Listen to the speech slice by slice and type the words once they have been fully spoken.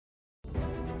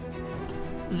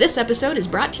This episode is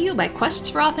brought to you by Quests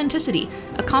for Authenticity,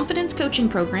 a confidence coaching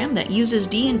program that uses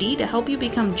D&D to help you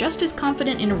become just as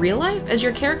confident in real life as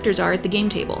your characters are at the game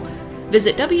table.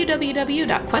 Visit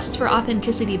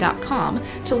www.questforauthenticity.com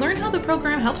to learn how the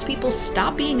program helps people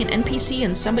stop being an NPC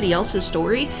in somebody else's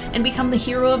story and become the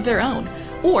hero of their own,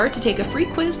 or to take a free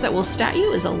quiz that will stat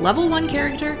you as a level 1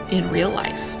 character in real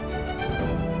life.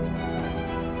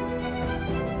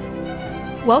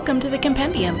 Welcome to the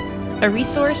Compendium, a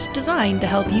resource designed to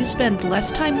help you spend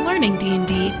less time learning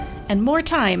D&D and more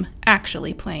time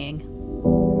actually playing.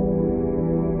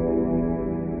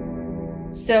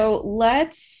 So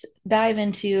let's dive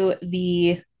into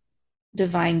the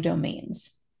divine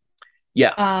domains.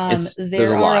 Yeah,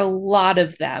 There are a lot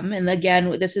of them. And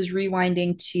again, this is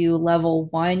rewinding to level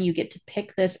 1. You get to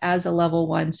pick this as a level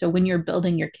 1. So when you're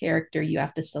building your character, you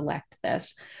have to select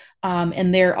this.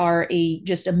 And there are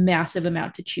just a massive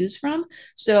amount to choose from.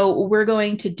 So we're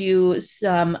going to do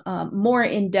some more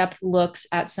in-depth looks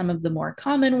at some of the more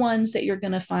common ones that you're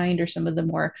going to find, or some of the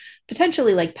more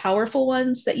potentially like powerful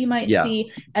ones that you might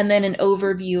see, and then an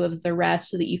overview of the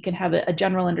rest so that you can have a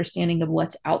general understanding of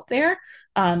what's out there,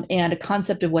 and a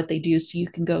concept of what they do, so you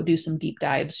can go do some deep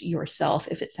dives yourself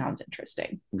if it sounds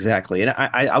interesting. Exactly. And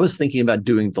I was thinking about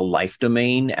doing the life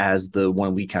domain as the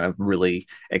one we kind of really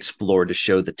explore to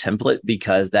show the template,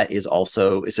 because that is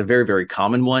also, it's a very, very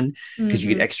common one, because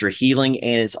you get extra healing,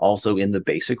 and it's also in the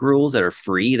basic rules that are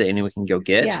free that anyone can go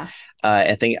get. Yeah.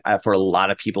 I think for a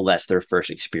lot of people, that's their first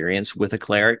experience with a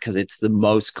cleric, because it's the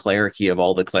most cleric-y of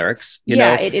all the clerics. You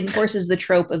know? It enforces the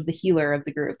trope of the healer of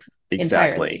the group.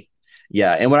 Exactly. Entirely.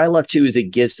 Yeah. And what I love too is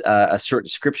it gives a short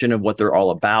description of what they're all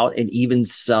about, and even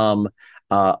some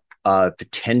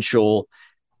potential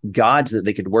gods that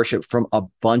they could worship from a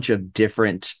bunch of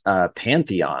different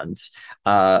pantheons,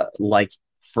 like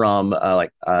from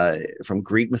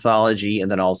Greek mythology, and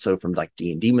then also from like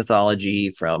D&D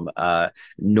mythology, from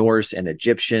Norse and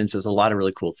Egyptian. So there's a lot of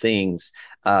really cool things,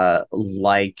 where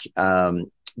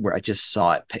I just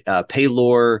saw it,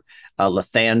 Pelor,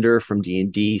 Lathander from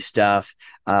D&D stuff,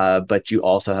 but you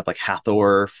also have like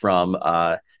Hathor from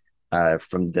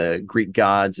the Greek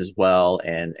gods as well,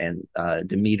 and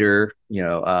Demeter,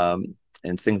 and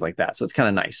things like that. So it's kind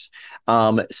of nice.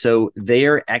 So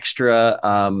their extra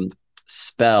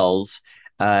spells,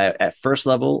 at first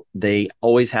level, they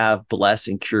always have Bless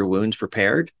and Cure Wounds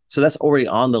prepared. So that's already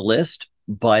on the list,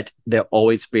 but they'll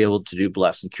always be able to do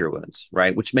Bless and Cure Wounds,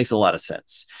 right? Which makes a lot of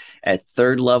sense. At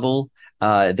third level,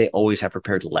 they always have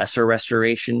prepared lesser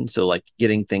restoration. So like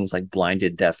getting things like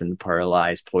blinded, deafened,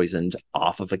 paralyzed, poisoned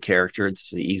off of a character. This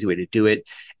is the easy way to do it.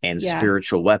 And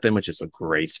spiritual weapon, which is a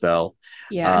great spell.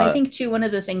 Yeah. And I think too, one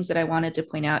of the things that I wanted to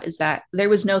point out is that there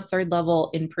was no third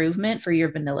level improvement for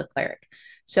your vanilla cleric.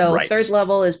 So third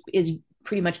level is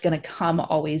pretty much going to come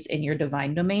always in your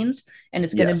divine domains. And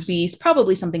it's going to be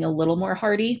probably something a little more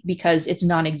hardy, because it's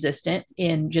non-existent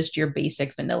in just your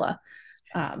basic vanilla.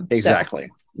 Exactly.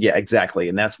 Yeah, exactly.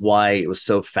 And that's why it was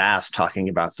so fast talking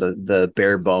about the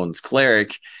bare bones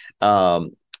cleric,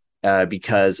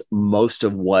 because most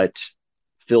of what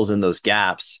fills in those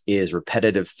gaps is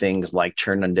repetitive things like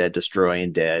turn undead, destroy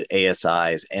undead,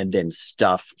 ASIs, and then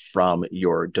stuff from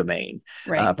your domain.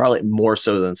 Right. Probably more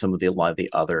so than a lot of the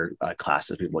other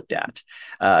classes we've looked at.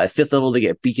 Fifth level, they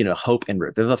get Beacon of Hope and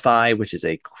Revivify, which is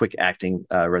a quick acting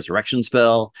resurrection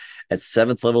spell. At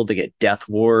seventh level, they get Death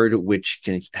Ward, which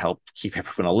can help keep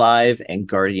everyone alive, and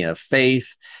Guardian of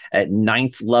Faith. At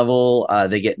ninth level,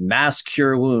 they get Mass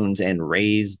Cure Wounds and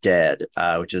Raise Dead,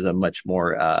 which is a much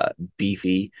more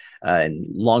beefy and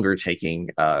longer taking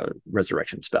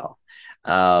resurrection spell.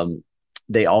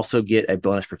 They also get a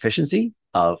bonus proficiency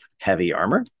of heavy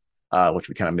armor, which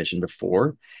we kind of mentioned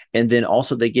before. And then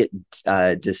also they get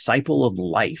Disciple of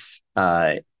Life,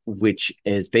 which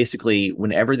is basically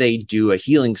whenever they do a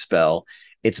healing spell,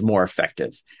 it's more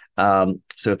effective.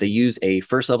 So if they use a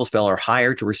first level spell or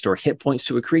higher to restore hit points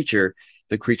to a creature,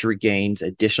 the creature regains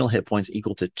additional hit points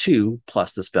equal to 2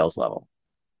 plus the spell's level.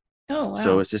 Oh, wow.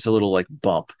 So it's just a little like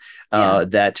bump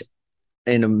that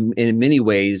in many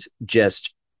ways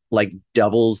just like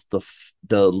doubles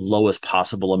the lowest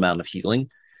possible amount of healing,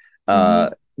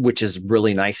 which is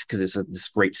really nice, because it's this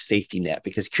great safety net,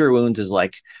 because Cure Wounds is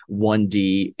like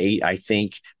 1d8, I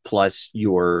think, plus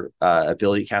your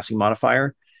ability casting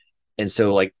modifier. And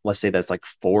so like, let's say that's like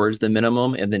 4 is the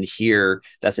minimum. And then here,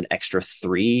 that's an extra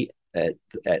 3 at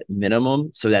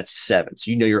minimum. So that's 7.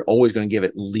 So, you're always going to give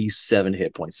at least 7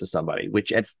 hit points to somebody,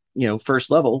 which at, first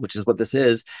level, which is what this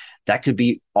is, that could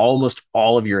be almost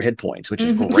all of your hit points, which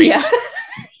is great.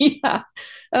 Yeah.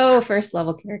 Oh, first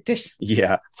level characters.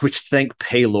 Yeah, which thank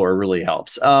Paylor really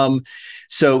helps. And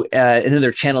then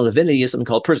their channel divinity is something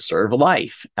called Preserve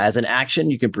Life. As an action,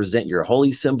 you can present your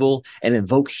holy symbol and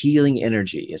invoke healing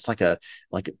energy. It's like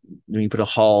when you put a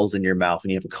Halls in your mouth when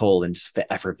you have a cold, and just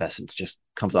the effervescence just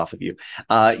comes off of you.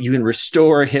 You can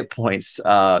restore hit points.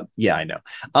 Yeah, I know.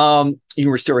 You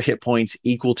can restore hit points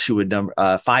equal to a number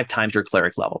 5 times your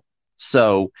cleric level.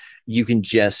 So you can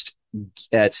just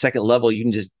at second level, you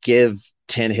can just give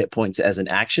 10 hit points as an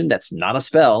action that's not a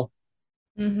spell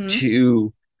Mm-hmm.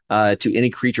 to any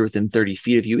creature within 30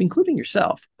 feet of you, including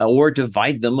yourself, or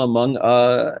divide them among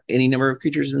any number of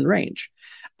creatures in range.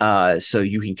 So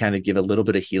you can kind of give a little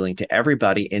bit of healing to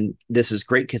everybody. And this is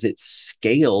great because it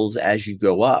scales as you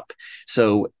go up.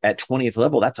 So at 20th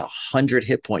level, that's 100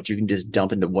 hit points. You can just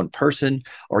dump into one person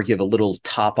or give a little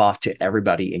top off to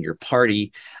everybody in your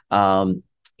party.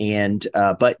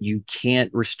 But you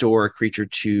can't restore a creature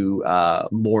to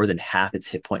more than half its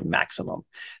hit point maximum.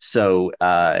 So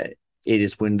it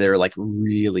is when they're like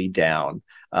really down.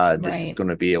 This is Right. going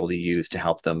to be able to use to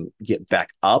help them get back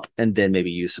up, and then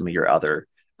maybe use some of your other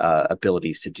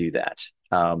abilities to do that.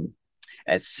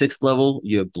 At 6th level,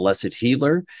 you have Blessed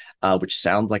Healer, which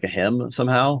sounds like a hymn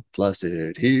somehow.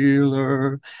 Blessed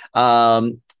Healer.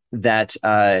 That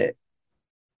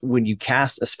When you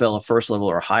cast a spell at 1st level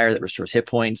or higher that restores hit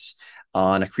points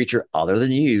on a creature other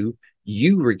than you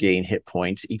regain hit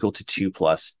points equal to 2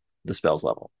 plus the spell's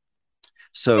level.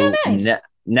 Oh, So nice.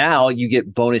 now you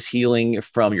get bonus healing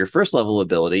from your 1st level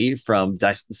ability from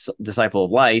Disciple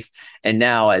of Life, and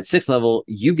now at 6th level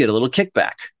you get a little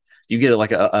kickback. You get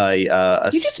like a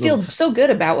You just little, feel so good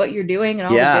about what you're doing and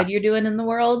all the yeah, good you're doing in the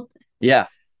world. yeah,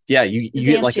 yeah. Just You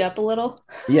get amps like you up a little.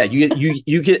 yeah,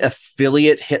 you get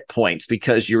affiliate hit points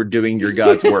because you're doing your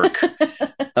God's work.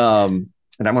 Um,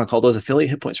 and I'm going to call those affiliate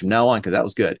hit points from now on because that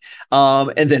was good.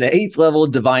 And then 8th level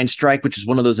Divine Strike, which is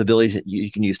one of those abilities that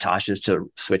you can use Tasha's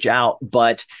to switch out.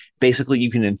 But basically, you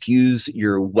can infuse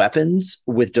your weapons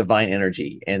with divine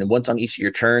energy. And once on each of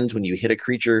your turns, when you hit a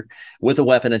creature with a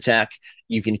weapon attack,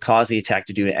 you can cause the attack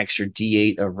to do an extra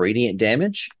D8 of radiant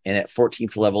damage. And at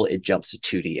 14th level, it jumps to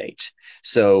 2D8.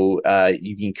 So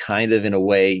you can kind of, in a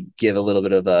way, give a little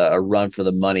bit of a run for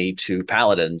the money to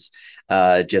paladins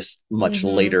just much Mm-hmm.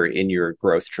 later in your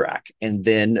growth track. And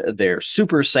then their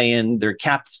Super Saiyan, their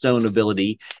capstone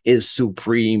ability is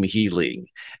Supreme Healing.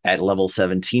 At level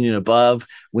 17 and above,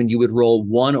 when you would roll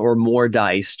 1 or more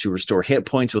dice to restore hit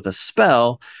points with a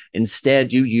spell,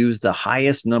 instead you use the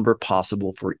highest number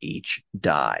possible for each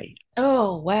die.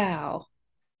 Oh, wow.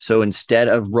 So instead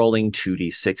of rolling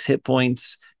 2d6 hit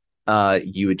points,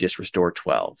 you would just restore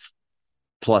 12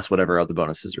 plus whatever other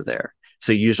bonuses are there.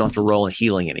 So you just don't have to roll a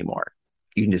healing anymore.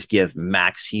 You can just give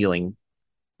max healing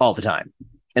all the time.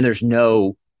 And there's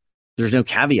no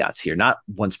caveats here, not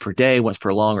once per day, once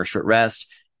per long or short rest.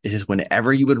 It's just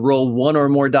whenever you would roll 1 or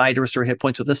more die to restore hit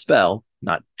points with a spell,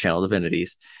 not channel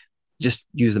divinities, just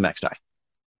use the max die.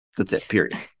 That's it,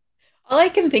 period. All I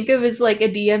can think of is like a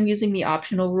DM using the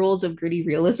optional rules of gritty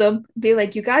realism. Be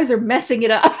like, you guys are messing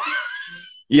it up.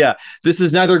 Yeah, this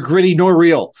is neither gritty nor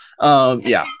real.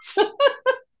 Yeah.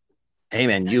 Hey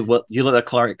man, you let a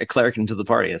cleric into the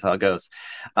party. That's how it goes.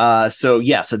 So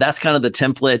that's kind of the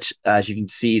template. As you can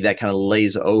see, that kind of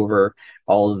lays over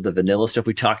all of the vanilla stuff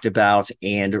we talked about,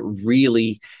 and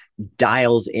really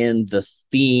dials in the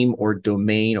theme or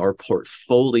domain or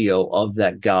portfolio of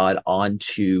that god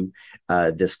onto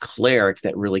this cleric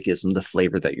that really gives them the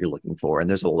flavor that you're looking for. And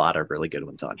there's a lot of really good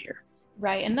ones on here.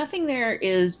 Right. And nothing there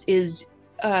is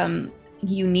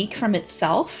unique from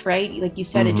itself, right? Like you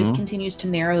said, it just Mm-hmm. continues to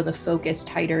narrow the focus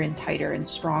tighter and tighter and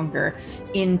stronger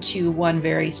into one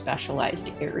very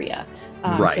specialized area.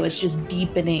 So it's Right. just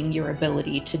deepening your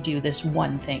ability to do this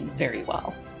one thing very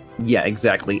well. Yeah,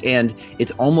 exactly. And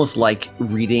it's almost like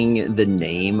reading the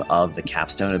name of the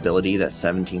capstone ability, that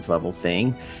 17th level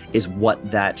thing, is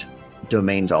what that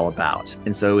domain's all about.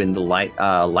 And so in the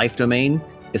life domain,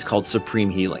 it's called Supreme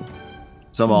Healing.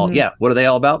 So I'm all, Mm-hmm. yeah, what are they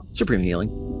all about? Supreme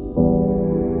Healing.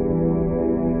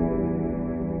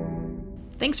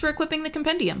 Thanks for equipping the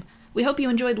compendium. We hope you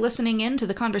enjoyed listening in to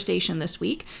the conversation this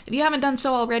week. If you haven't done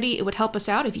so already, it would help us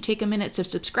out if you take a minute to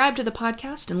subscribe to the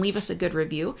podcast and leave us a good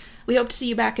review. We hope to see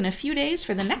you back in a few days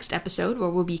for the next episode, where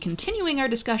we'll be continuing our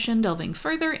discussion delving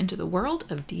further into the world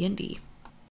of D&D.